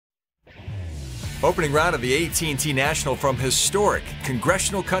Opening round of the AT&T National from historic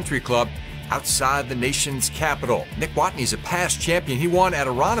Congressional Country Club outside the nation's capital. Nick Watney's a past champion. He won at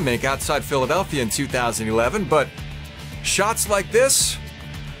Aronimink outside Philadelphia in 2011, but shots like this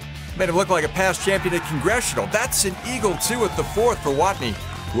made him look like a past champion at Congressional. That's an eagle two at the fourth for Watney,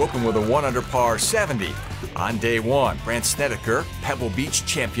 who opened with a 1 under par 70 on day one. Brandt Snedeker, Pebble Beach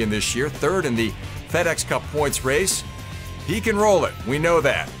champion this year, third in the FedEx Cup points race. He can roll it, we know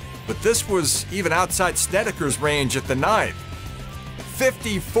that. But this was even outside Snedeker's range at the ninth.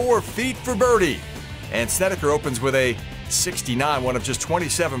 54 feet for birdie. And Snedeker opens with a 69, one of just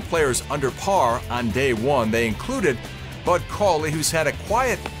 27 players under par on day one. They included Bud Cauley, who's had a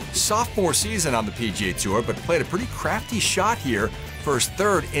quiet sophomore season on the PGA Tour, but played a pretty crafty shot here for his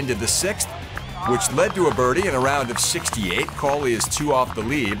third into the sixth, which led to a birdie in a round of 68. Cauley is 2 off the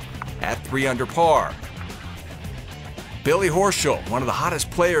lead at 3 under par. Billy Horschel, one of the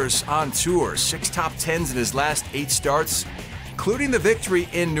hottest players on tour, 6 top 10s in his last 8 starts, including the victory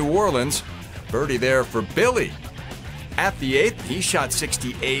in New Orleans. Birdie there for Billy. At the 8th, he shot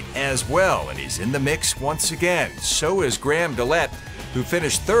 68 as well, and he's in the mix once again. So is Graham Dillette, who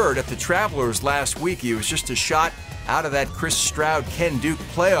finished 3rd at the Travelers last week. He was just a shot out of that Chris Stroud-Ken Duke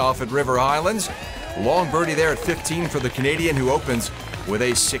playoff at River Highlands. Long birdie there at 15 for the Canadian, who opens with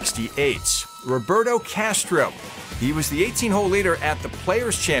a 68. Roberto Castro. He was the 18-hole leader at the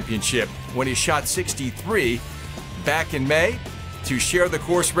Players' Championship when he shot 63 back in May. To share the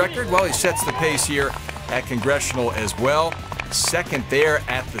course record, well, he sets the pace here at Congressional as well. Second there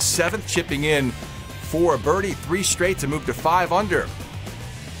at the 7th, chipping in for a birdie, 3 straight to move to 5 under.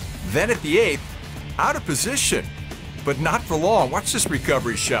 Then at the 8th, out of position, but not for long. Watch this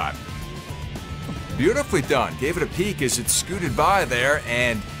recovery shot. Beautifully done. Gave it a peek as it scooted by there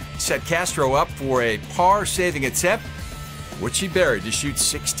and set Castro up for a par-saving attempt, which he buried to shoot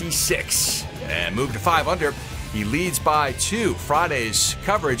 66 and move to 5 under. He leads by 2. Friday's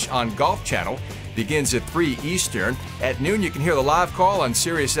coverage on Golf Channel begins at 3 Eastern. At noon, you can hear the live call on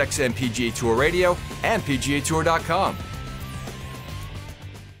SiriusXM PGA Tour Radio and PGATour.com.